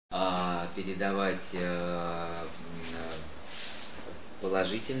передавать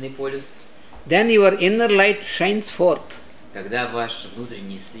положительный полюс. Then your inner light shines forth. Тогда ваш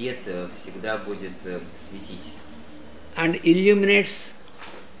внутренний свет всегда будет светить. And illuminates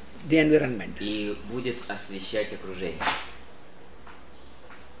the environment. И будет освещать окружение.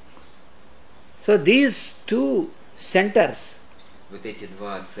 So these two centers, Вот эти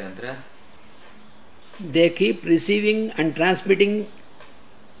два центра, they keep receiving and transmitting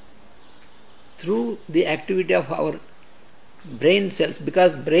through the activity of our brain cells,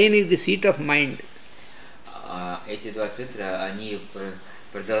 because brain is the seat of mind. Эти два центра, они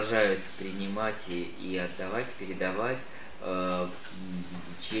продолжают принимать и отдавать, передавать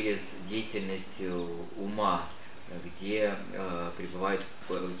через деятельность ума, где пребывает,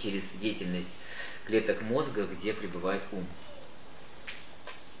 через деятельность клеток мозга, где пребывает ум.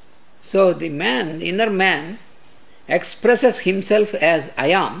 So the man, the inner man, expresses himself as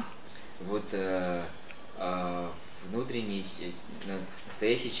I am. Вот внутренний,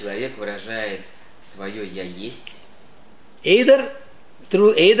 настоящий человек выражает свое «я есть». Either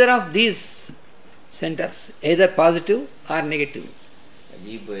through either of these centers, either positive or negative.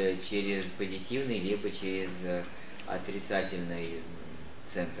 Либо через позитивные, либо через отрицательные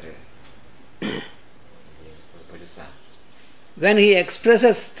центры полюса. When he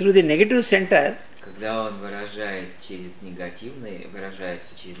expresses through the negative center, Когда он выражается через негативный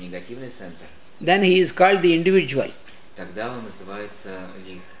центр, then he is called the individual. тогда он называется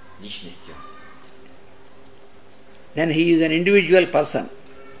личностью. Then he is an individual person.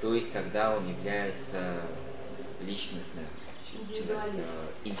 То есть тогда он является личностным,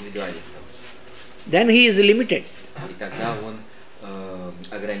 индивидуалистом. Then he is limited. И тогда он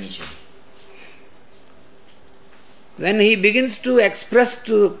ограничен. When he begins to express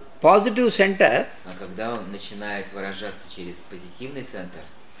to positive center, А когда он начинает выражаться через позитивный центр,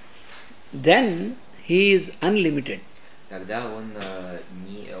 then he is unlimited. тогда он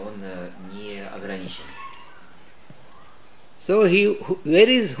не ограничен. So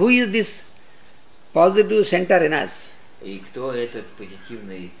who is this positive center in us? И кто этот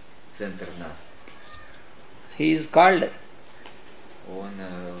позитивный центр в нас? He is called, Он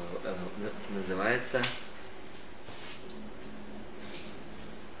называется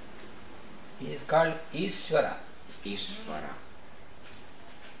Ishvara. Ишвара.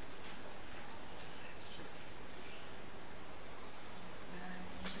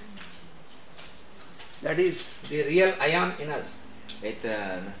 That is the real I am in us.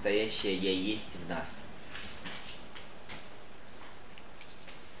 Это настоящее «я есть» в нас.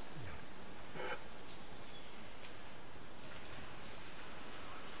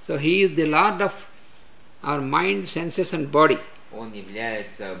 So he is the Lord of our mind, senses and body. Он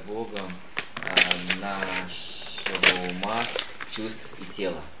является Богом нашего ума, чувств и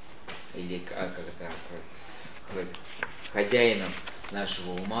тела. Или хозяином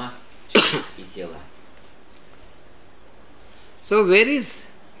нашего ума, чувств и тела. So where is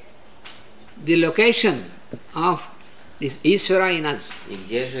the location of this Ishvara in us? И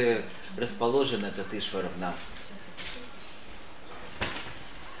где же расположен этот Ишвара в нас?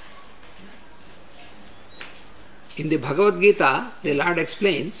 In the Bhagavad Gita, the Lord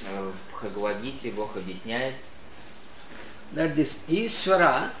explains В Бхагавад-гите Бог объясняет, that this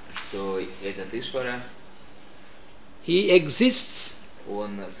Ishvara, что этот Ишвара, he exists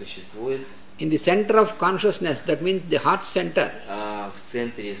он существует in the center of consciousness, that means the heart center. в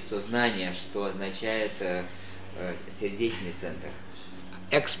центре сознания, что означает сердечный центр,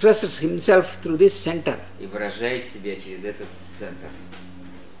 Expresses himself through this center. и выражает себя через этот центр.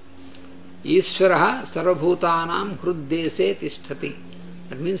 Ishvara sarvabhutanam hruddese tishtati.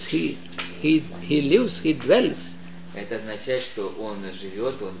 That means he lives, he dwells Это означает, что он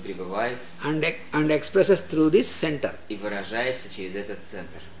живет, он пребывает and expresses through this center. и выражается через этот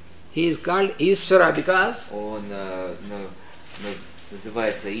центр. He is called Ishvara because Он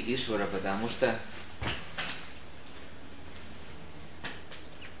называется Ишвара, потому что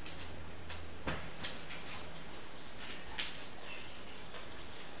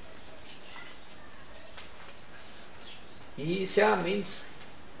Isha means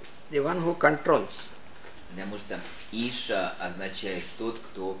the one who controls. Потому что Иша означает тот,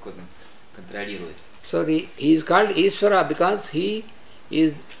 кто контролирует. So he is called Ishvara because he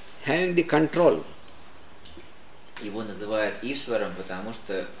is having the control. Его называют Ишваром, потому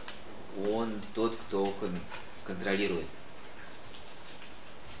что он тот, кто контролирует.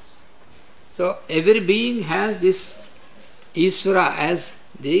 So every being has this Ishvara as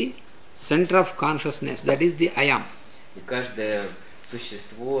the center of consciousness, that is the I am. И каждое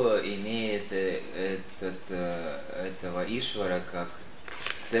существо имеет этого Ишвара как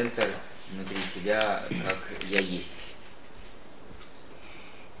центр внутри себя, как я есть.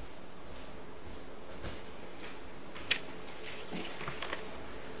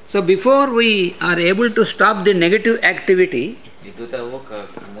 So before we are able to stop the negative activity, И до того, как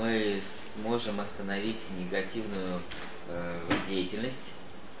мы сможем остановить негативную деятельность,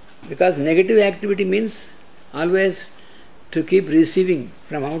 because negative activity means always to keep receiving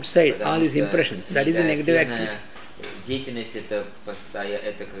from outside all these impressions. That is the negative activity. Деятельность это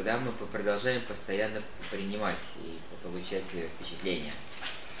когда мы продолжаем постоянно принимать и получать впечатления.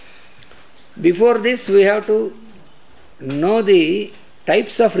 Before this, we have to know the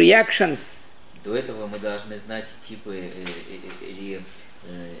types of reactions. До этого мы должны знать типы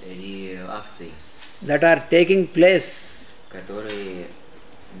реакций, That are taking place, которые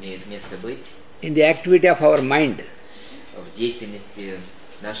имеют место быть in the activity of our mind. В деятельности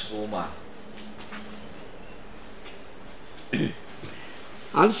нашего ума.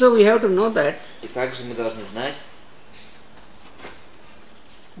 Also, we have to know that И также мы должны знать,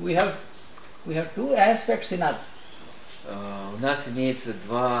 we have two aspects in us. у нас имеется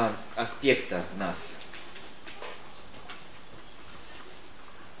два аспекта в нас.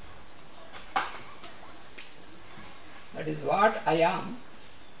 That is what I am.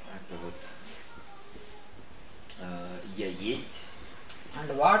 Это вот я есть.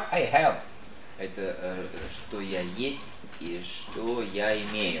 And what I have. Это что я есть и что я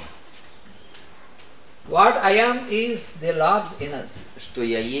имею. What I am is the Lord in us. Что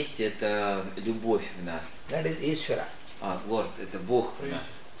я есть, это любовь в нас. That is Ishvara. Лорд, это Бог в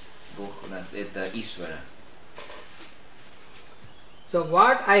нас. Бог в нас, это Ишвара. So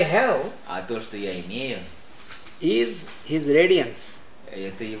what I have А то, что я имею, is His radiance.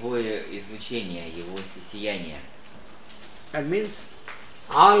 это Его излучение, Его сияние. That means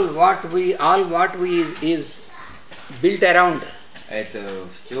all what we is built around. Это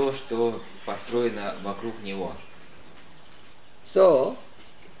все, что построено вокруг Него. So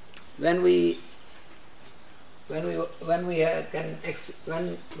when we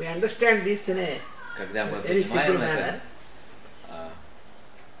understand this in a Когда мы very simple понимаем manner,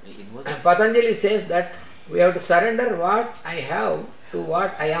 это, Patanjali says that we have to surrender what I have to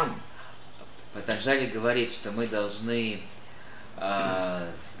what I am. Патанджали говорит, что мы должны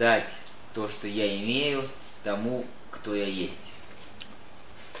сдать то, что я имею, тому, кто я есть.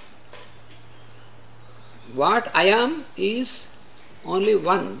 What I am is only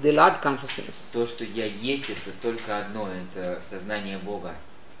one, the Lord consciousness. То, что я есть, это только одно, это сознание Бога.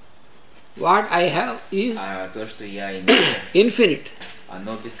 What I have is А то, что я имею, infinite.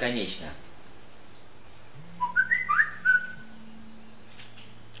 оно бесконечно.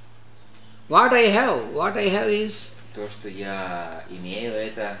 What I have is, То, что я имею,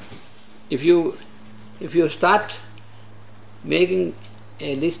 это... if you start making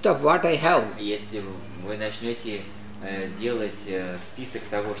a list of what I have, Если вы начнете делать список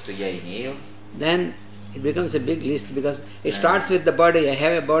того, что я имею, then it becomes a big list because it starts with the body. I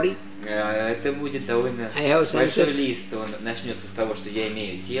have a body. это будет довольно I have большой senses. лист. Он начнется с того, что я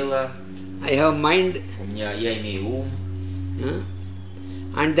имею тело, I have mind, я имею ум,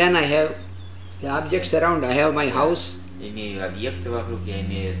 and then I have the objects around. I have my house, имею объекты вокруг, я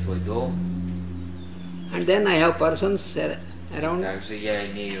имею свой дом, and then I have persons around. также я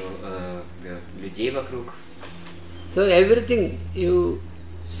имею людей вокруг. So everything you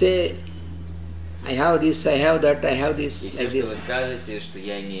say, I have this, I have that, I have this, И все, like что вы this. скажете, что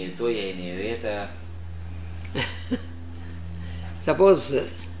я имею то, я имею это. Suppose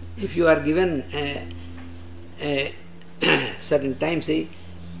if you are given a certain time, say,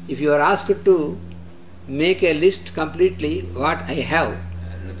 if you are asked to make a list completely what I have,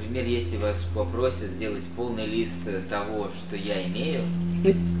 Например, если вас попросят сделать полный лист того, что я имею,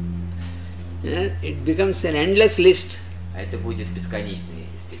 it becomes an endless list. это будет бесконечный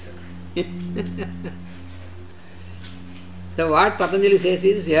список. So what Patanjali says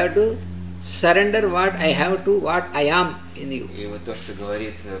is you have to surrender what I have to what I am in you. И вот то, что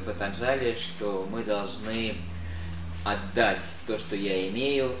говорит Патанджали, что мы должны отдать то, что я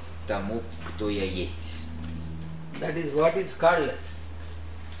имею, тому, кто я есть. That is what is called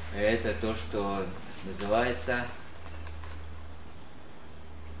Это то, что называется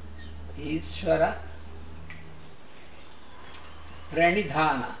Ishvara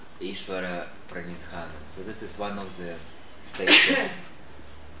Pranidhana. Ишвара Пранидхана. So this is one of the states of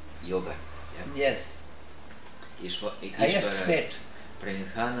yoga. Yeah? Yes, Ишвара highest state.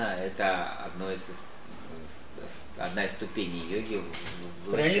 Пранидхана это одна из ступеней йоги.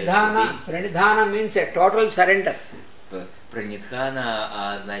 Pranidhana means a total surrender.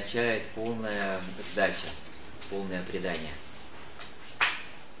 Пранидхана означает полная сдача, полное предание.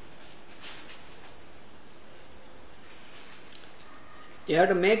 You have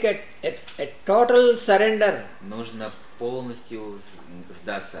to make a total surrender Нужно полностью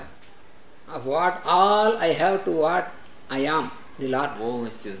сдаться. of what all I have to what I am, the Lord.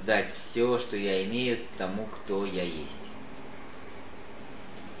 Полностью сдать все, что я имею, тому, кто я есть.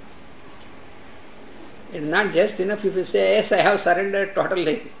 It's not just enough if you say, yes, I have surrendered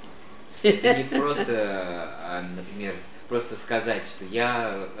totally. Это не просто, например, просто сказать, что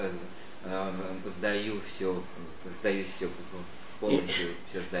я сдаю все полностью,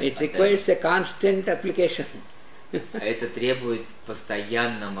 все сдаю. It requires a constant application. Это требует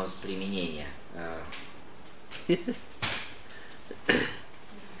постоянного применения.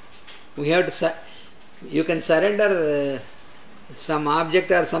 We have to you can surrender some object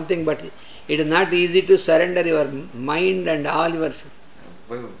or something, but it is not easy to surrender your mind and all your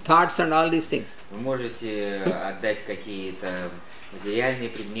thoughts and all these things. Вы можете отдать какие-то материальные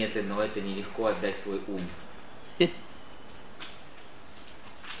предметы, но это нелегко отдать свой ум. Do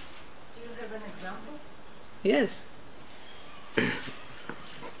you have an example? Yes.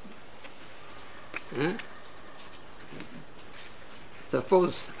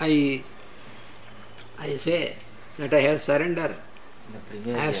 Suppose I say that I have surrendered.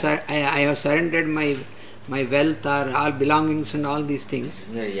 Например, I have surrendered my wealth or all belongings and all these things.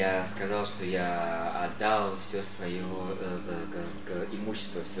 Например, я сказал, что я отдал все свое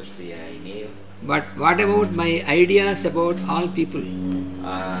имущество, все, что я имею. But what about my ideas about all people?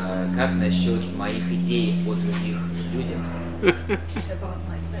 А как насчет моих идей о других людях? About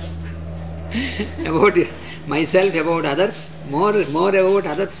myself. About myself, about others, more about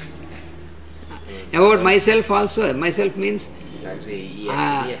others. About myself also. Myself means Также и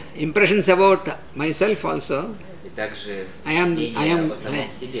о себе. impressions about myself also. И также I am впечатление о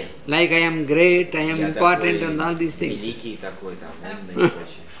самом себе. like I am great, I am Я important такой and all these things. великий, такой там умный и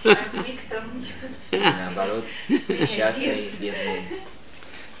прочее. I'm victim. Наоборот, несчастный, бедный.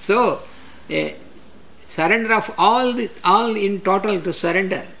 So, surrender of all in total to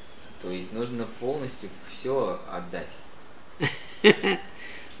surrender. То есть нужно полностью все отдать.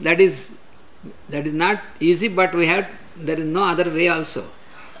 That is not easy, but there is no other way also.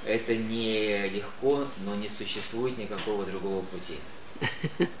 Это не легко, но не существует никакого другого пути.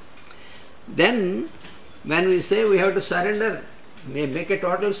 Then, when we say we have to surrender, make a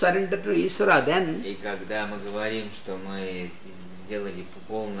total surrender to Ishvara, then И когда мы говорим, что мы сделали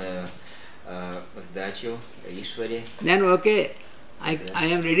полную сдачу Ишваре, then okay, I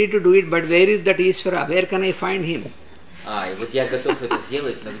am ready to do it, but where is that Ishvara? Where can I find him? и вот я готов это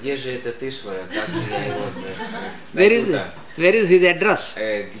сделать, но где же этот Ишвара? Как же я его Where is найду-то? where is his address?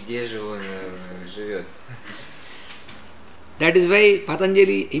 Где же он живет? That is why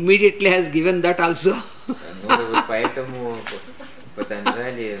Patanjali immediately has given that also. Ну вот поэтому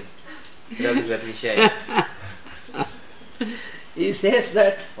Патанджали сразу же отвечает. He says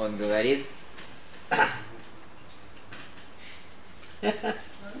that Он говорит,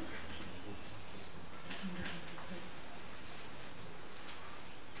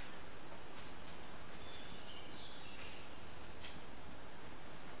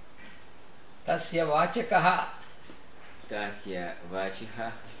 Tasya Vachakaha Тасья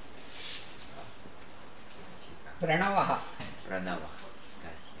Вачиха Pranavaha. Пранава.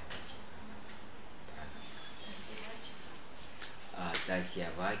 Тасья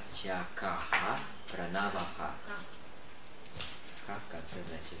Вачакаха Пранаваха. Ха в конце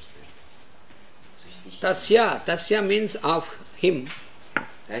значит, что существительное. Tasya means of him.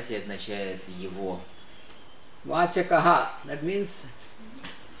 Тасья означает его. Vachakaha, that means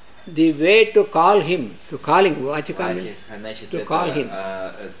the way to call him, to calling. Vachaka means Вачиха значит to call him.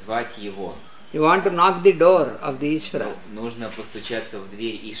 это звать его. You want to knock the door of the Ishvara. Нужно постучаться в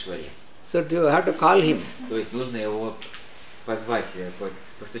дверь Ишваре. So you have to call him. То есть нужно его позвать,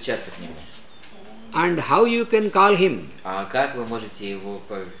 постучаться к нему. And how you can call him? А как вы можете его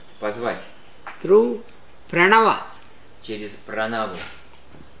позвать? Through pranava. Через пранаву.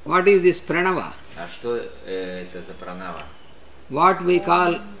 What is this pranava? А что это за пранава? What we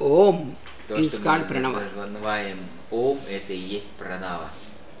call Om То, is что called мы pranava. называем Ом, это и есть пранава.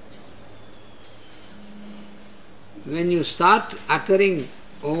 When you start uttering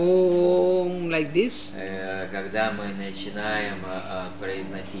Om like this, Когда мы начинаем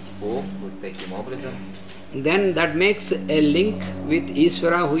произносить Ом вот таким образом, then that makes a link with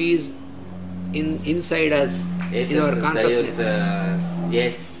Ishvara who is inside us, in это our создает consciousness.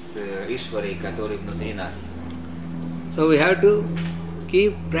 связь с Ишварой, который внутри нас. So we have to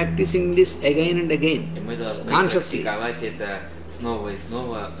keep practicing this again and again, И мы должны consciously. практиковать это снова и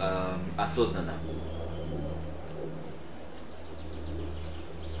снова осознанно.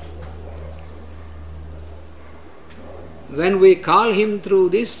 when we call him through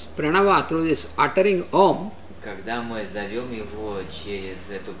this pranava, through this uttering Om, Когда мы зовем его через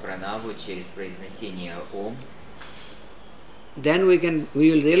эту пранаву, через произнесение Ом, then we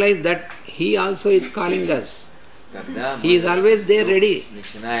will realize that he also is calling us. когда He is always there ready.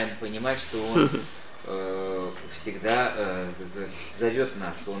 начинаем понимать, что он всегда зовет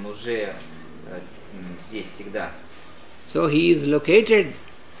нас, он уже здесь всегда. So he is located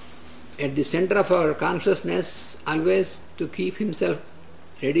at the center of our consciousness always to keep himself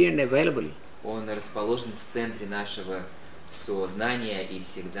ready and available. Он расположен в центре нашего сознания и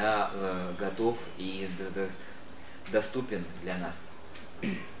всегда готов и доступен для нас.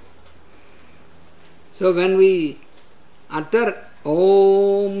 So when we utter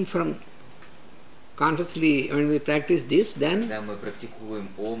Om from consciously, when we practice this, then Когда мы практикуем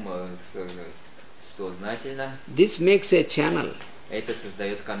Ом сознательно, this makes a channel. это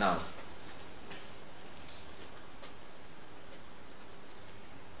создает канал.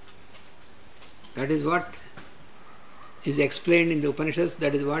 That is what is explained in the Upanishads,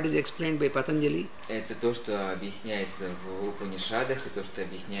 that is what is explained by Patanjali. Это то, что объясняется в Упанишадах, и то, что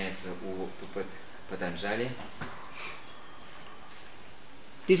объясняется у Патанджали.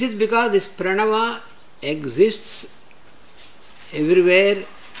 This is because this pranava exists everywhere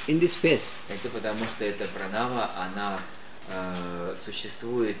in this space. Это потому, что эта пранава, она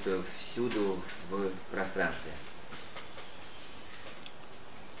существует всюду в пространстве.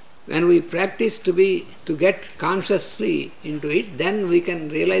 When we practice to get consciously into it, then we can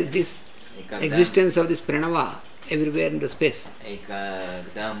realize this existence of this pranava everywhere in the space. И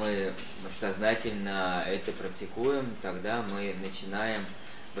когда мы сознательно это практикуем, тогда мы начинаем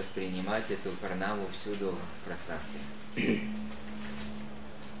воспринимать эту пранаву всюду в пространстве.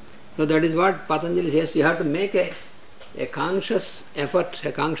 So that is what Patanjali says, you have to make a conscious effort,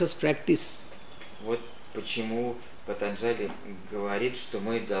 a conscious practice. Вот почему Патанджали говорит, что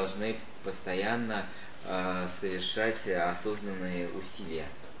мы должны постоянно совершать осознанные усилия.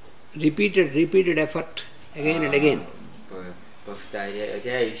 Repeated effort, again and again.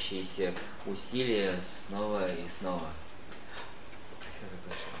 Повторяющиеся усилия снова и снова.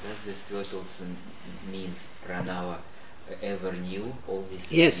 Does this word also means pranava ever new,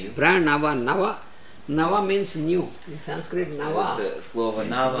 always Yes, new? pranava, nava. Nava means new. In Sanskrit, nava. Вот, слово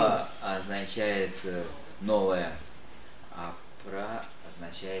нава означает новое, а пра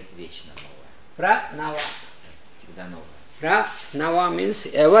означает вечно новое. Pranava. Всегда новое. Pranava means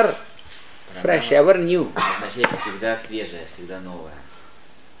ever fresh, ever new. Означает всегда свежее, всегда новое.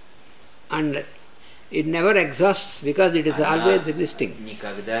 And it never exhausts because it is always existing.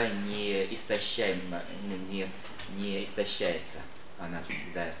 Никогда не истощаема, не истощается. Она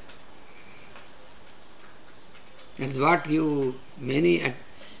всегда. That's what you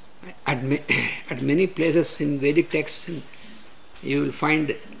at many places in Vedic texts you will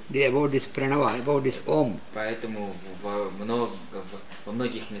find about this pranava, about this Om. Поэтому во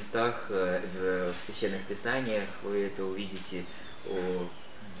многих местах в священных писаниях вы это увидите о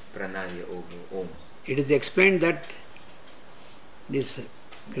пранаве, о Ом. It is explained that this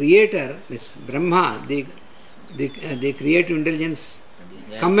creator, this Brahma, the creative intelligence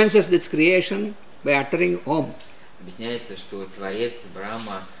commences this creation by uttering Om. Объясняется, что Творец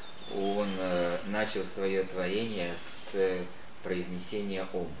Брахма, он начал свое творение с произнесения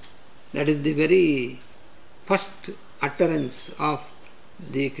Ом. That is the very first utterance of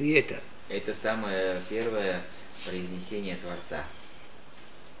the Creator. Это самое первое произнесение Творца.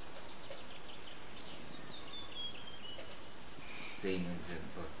 Same in the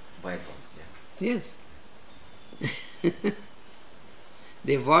Bible. Yeah. Yes.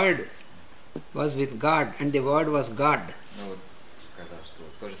 The Word was with God and the Word was God. Ну вот сказал, что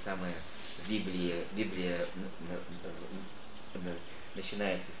то же самое в Библии. Библия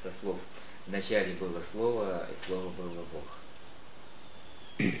начинается со слов. Вначале было Слово, и Слово было Бог.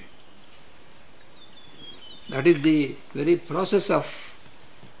 That is the very process of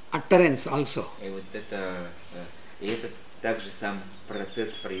utterance also. И вот это также сам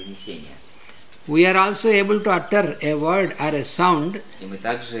процесс произнесения. We are also able to utter a word or a sound И мы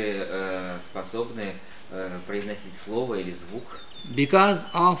также способны произносить слово или звук because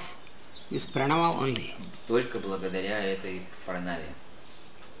of this pranava only. только благодаря этой пранаве.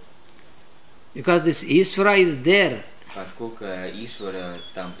 Because this Ishvara is there, Поскольку Ишвара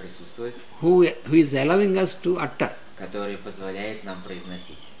там присутствует, who is allowing us to utter. который позволяет нам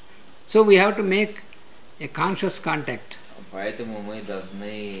произносить. So we have to make a conscious contact. Поэтому мы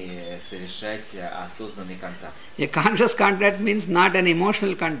должны совершать осознанный контакт. A conscious contact means not an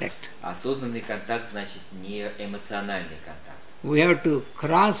emotional contact. Осознанный контакт значит не эмоциональный контакт. We have to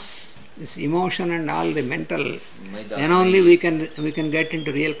cross this emotion and all the mental, Мы then only we должны can get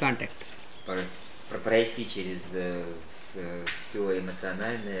into real contact. пройти через все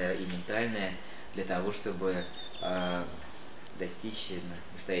эмоциональное и ментальное для того, чтобы достичь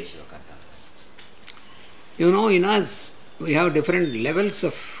настоящего контакта. You know, in us we have different levels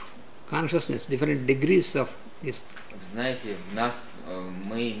of consciousness, different degrees of this. Знаете, в нас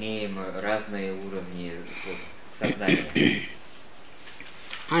мы имеем разные уровни сознания.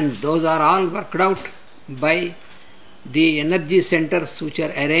 And those are all worked out by the energy centers which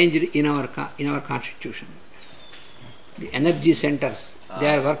are arranged in our constitution. The energy centers, they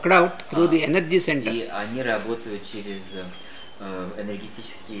are worked out through the energy И centers. они работают через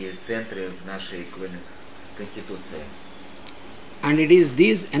энергетические центры в нашей конституции. And it is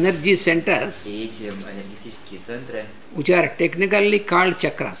these energy centers И эти энергетические центры, which are technically called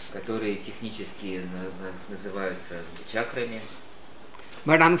chakras. которые технически называются чакрами,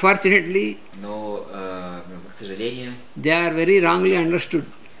 But unfortunately, но, к сожалению, they are very wrongly understood.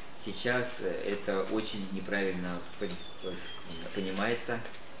 сейчас это очень неправильно понимается.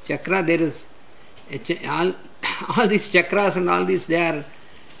 Chakra, there is all these chakras and all these,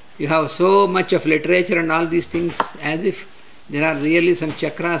 you have so much of literature and all these things as if there are really some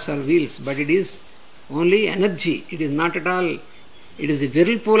chakras or wheels, but it is only energy. It is not at all, it is a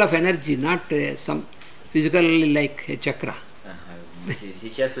whirlpool of energy, not some physically like a chakra.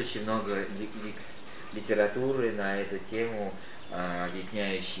 Сейчас очень много литературы на эту тему,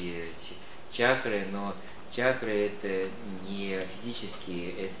 объясняющие чакры, но чакры это не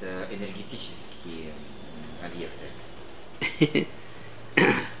физические, это энергетические объекты.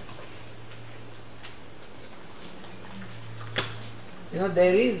 You know,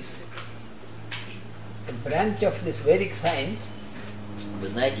 there is a branch of this Vedic science. Вы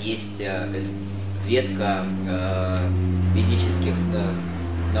знаете, есть ветка ведических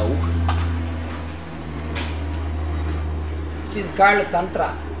наук, Which is called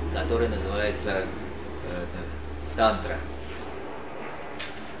Tantra. которая называется тантра.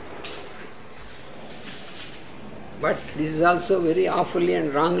 But this is also very awfully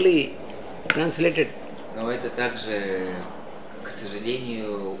and wrongly translated. Но это также, к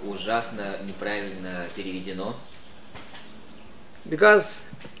сожалению, ужасно неправильно переведено. Because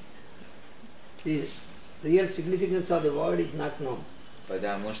the real significance of the word is not known.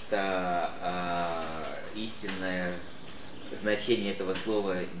 Потому что истинное значение этого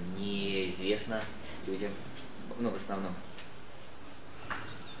слова неизвестно людям, ну, в основном.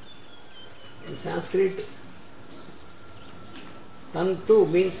 In Sanskrit, tantu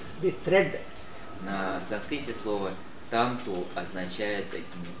means the thread. На санскрите слово танту означает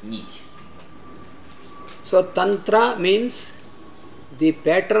нить. So tantra means the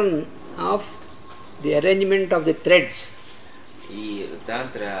pattern of the arrangement of the threads. И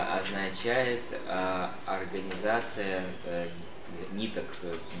тантра означает организация ниток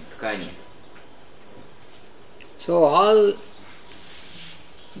ткани. So all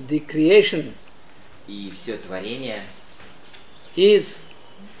the creation И все творение is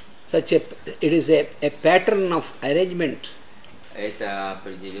such a, it is a pattern of arrangement. это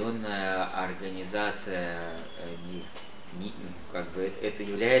определенная организация, как бы это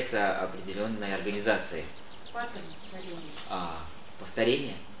является определенной организацией.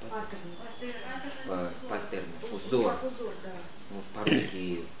 Повторение? Паттерн. Узор. Ну,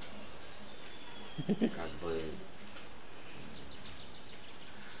 по-русски как бы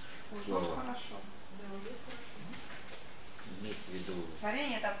слово. Хорошо. Имеется в виду.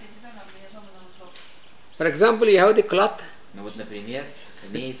 Творение это определенно организованный узор. For example, you have the cloth. Ну вот, например,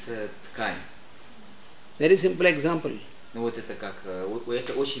 имеется ткань. Very simple example. Ну вот это как,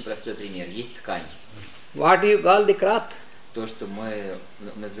 это очень простой пример. Есть ткань. What do you call the cloth? То, что мы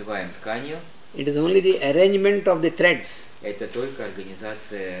называем тканью, It is only the arrangement of the threads. это только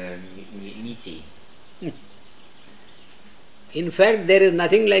организация нитей. In fact, there is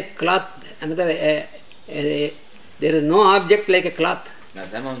nothing like cloth. There is no object like a cloth. На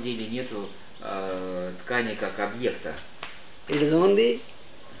самом деле нету ткани как объекта. It is only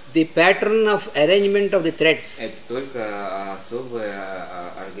the pattern of arrangement of the threads. Это только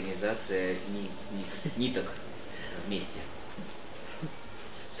особая организация ниток вместе.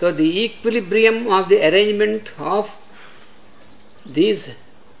 So the equilibrium of the arrangement of these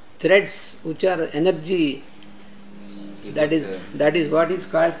threads, which are energy, that is what is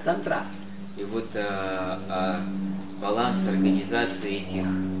called tantra. И вот баланс организации этих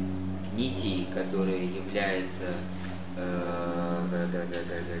нитей, которые являются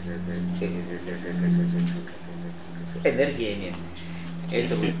энергиями,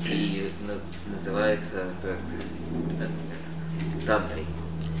 это вот и называется тантрой.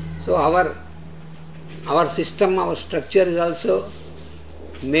 So our system, our structure is also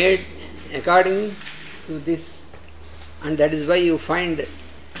made according to this, and that is why you find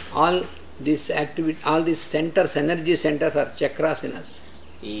all these activity, all these centers, energy centers are chakras in us.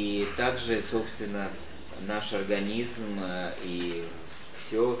 И также, собственно, наш организм и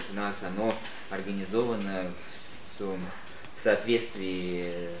все в нас, оно организовано в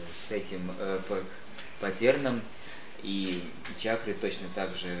соответствии с этим паттерном, и чакры точно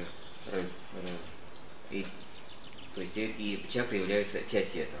так же, то есть и чакры являются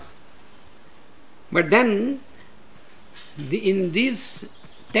частью этого. But then, in this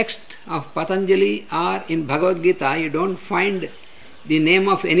text of Patanjali or in Bhagavad Gita, you don't find the name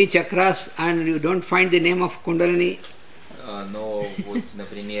of any chakras and you don't find the name of Kundalini. Но вот,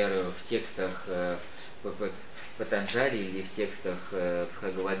 например, в текстах Патанджали или в текстах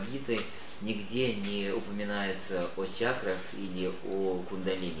Бхагавад-гиты нигде не упоминается о чакрах или о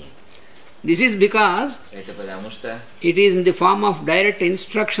кундалини. This is because Это потому что it is in the form of direct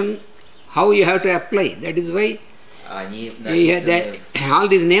instruction how you have to apply. That is why они написаны, all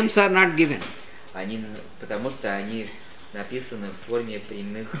these names are not given. потому что они написаны в форме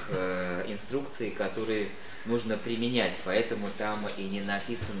прямых инструкций, которые нужно применять, поэтому там и не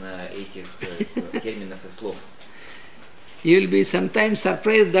написано этих терминов и слов. You will be sometimes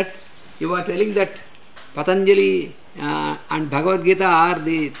surprised that you are telling that Patanjali and Bhagavad Gita are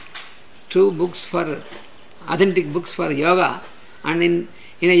the true books for, authentic books for yoga, and in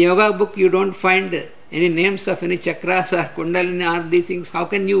a yoga book you don't find any names of any chakras or kundalini or these things. How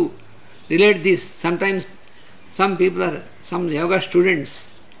can you relate this? Sometimes some yoga students,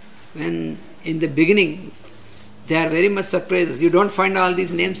 when in the beginning, they are very much surprised. You don't find all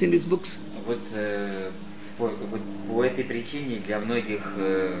these names in these books. Вот по этой причине для многих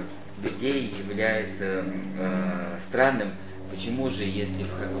людей является странным, почему же, если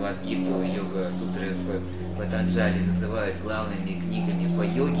Бхагавад-гиту, йога-сутры Патанджали называют главными книгами по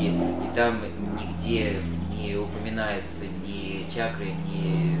йоге, и там нигде не упоминается ни чакры,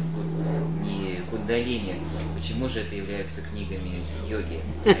 ни кундалини, почему же это является книгами йоги?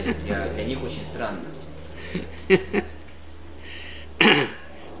 Для них очень странно.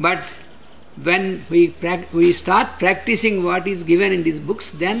 But when we start practicing what is given in these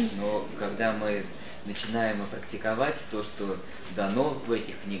books, then Но когда мы начинаем практиковать то, что дано в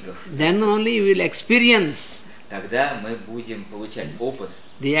этих книгах, then only we will experience тогда мы будем получать опыт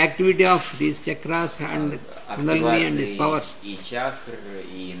the activity of these chakras and kundalini and these powers. И чакр,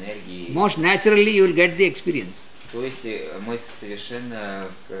 и энергии. Most naturally you will get the experience. То есть мы совершенно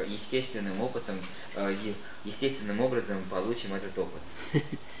естественным образом получим этот опыт.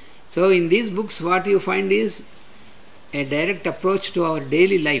 So in these books what you find is a direct approach to our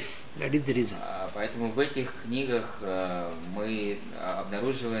daily life. That is the reason. Поэтому в этих книгах мы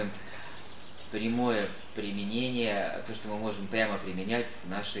обнаруживаем прямое применение, то, что мы можем прямо применять в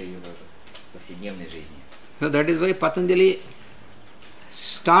нашей повседневной жизни. So that is why Patanjali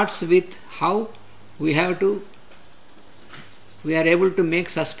starts with how we are able to make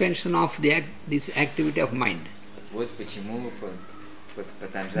suspension of this activity of mind. Вот почему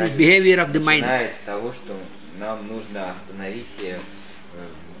Патанджали начинает с того, что нам нужно остановить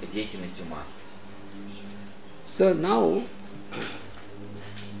деятельность ума. So now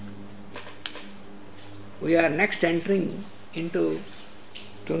we are next entering into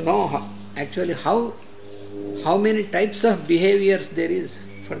to know how many types of behaviors there is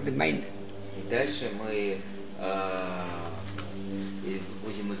for the mind. И дальше мы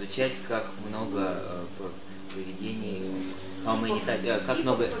будем изучать, как много поведений, как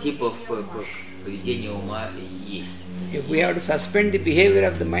много типов поведения ума есть. If we have to suspend the behavior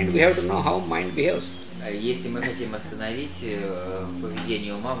of the mind, we have to know how mind behaves. Если мы хотим остановить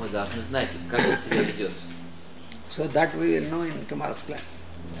поведение ума, мы должны знать, как он себя ведет. So that we will know in tomorrow's class.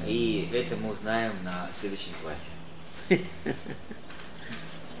 И это мы узнаем на следующем классе.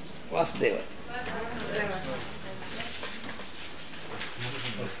 Vasudeva.